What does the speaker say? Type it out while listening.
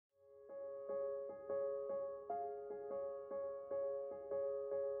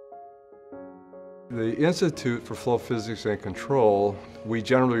The Institute for Flow Physics and Control, we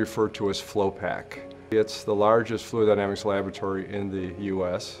generally refer to as FlowPAC. It's the largest fluid dynamics laboratory in the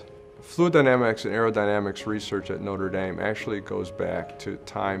U.S. Fluid dynamics and aerodynamics research at Notre Dame actually goes back to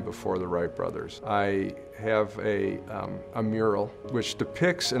time before the Wright brothers. I have a mural which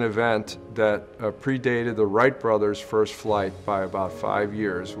depicts an event that predated the Wright brothers' first flight by about 5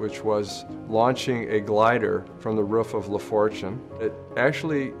 years, which was launching a glider from the roof of La Fortune. It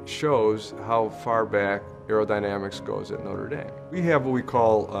actually shows how far back aerodynamics goes at Notre Dame. We have what we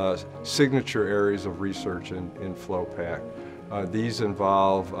call signature areas of research in FlowPAC. These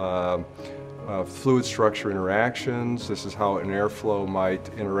involve fluid structure interactions. This is how an airflow might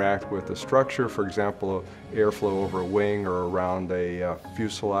interact with a structure, for example, airflow over a wing or around a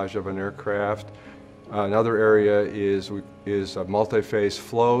fuselage of an aircraft. Another area is multi-phase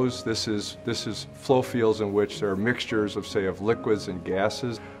flows. This is flow fields in which there are mixtures of, say, of liquids and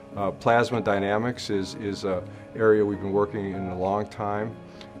gases. Plasma dynamics is an area we've been working in a long time.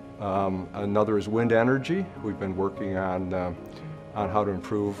 Another is wind energy. We've been working on how to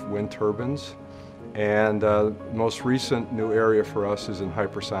improve wind turbines. And most recent new area for us is in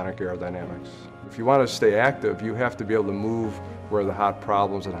hypersonic aerodynamics. If you want to stay active, you have to be able to move where the hot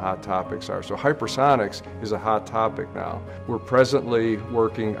problems and hot topics are. So hypersonics is a hot topic now. We're presently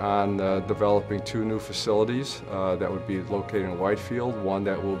working on developing 2 new facilities that would be located in Whitefield. One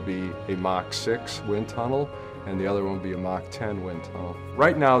that will be a Mach 6 wind tunnel, and the other one will be a Mach 10 wind tunnel.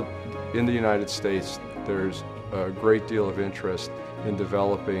 Right now in the United States, there's a great deal of interest in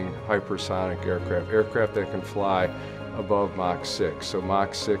developing hypersonic aircraft that can fly above Mach 6, so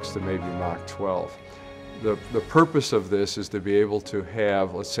Mach 6 to maybe Mach 12. The purpose of this is to be able to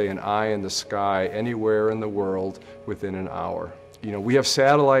have, let's say, an eye in the sky anywhere in the world within an hour. You know, we have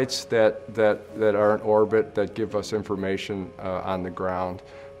satellites that are in orbit that give us information on the ground,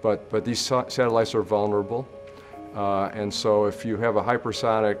 but these satellites are vulnerable. And so if you have a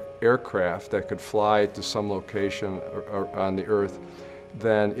hypersonic aircraft that could fly to some location on the Earth,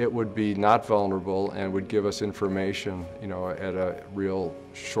 then it would be not vulnerable and would give us information, you know, at a real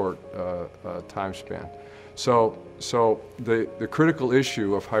short time span. So the critical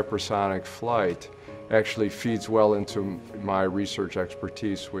issue of hypersonic flight actually feeds well into my research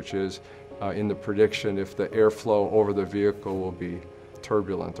expertise, which is in the prediction if the airflow over the vehicle will be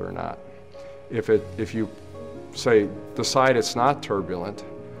turbulent or not. If you say decide it's not turbulent,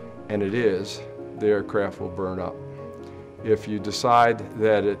 and it is, the aircraft will burn up. If you decide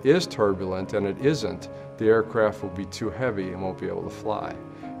that it is turbulent and it isn't, the aircraft will be too heavy and won't be able to fly.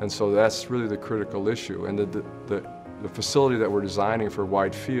 And so that's really the critical issue. And the facility that we're designing for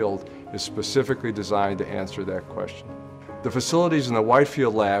Whitefield is specifically designed to answer that question. The facilities in the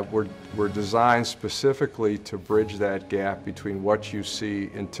Whitefield lab were designed specifically to bridge that gap between what you see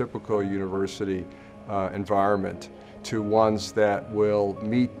in typical university environment to ones that will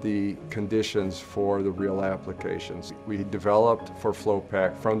meet the conditions for the real applications. We developed for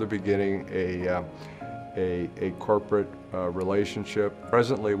FlowPAC from the beginning a corporate relationship.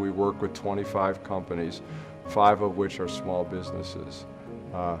 Presently we work with 25 companies, 5 of which are small businesses.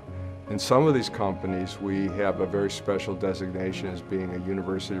 In some of these companies we have a very special designation as being a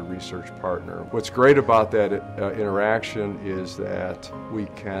university research partner. What's great about that interaction is that we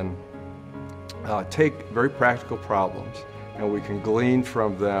can take very practical problems and we can glean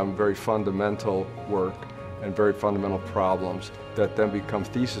from them very fundamental work and very fundamental problems that then become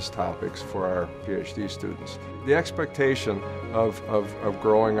thesis topics for our PhD students. The expectation of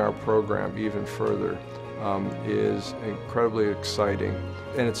growing our program even further is incredibly exciting,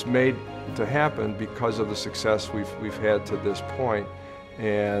 and it's made to happen because of the success we've had to this point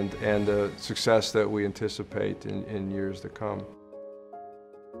and the success that we anticipate in years to come.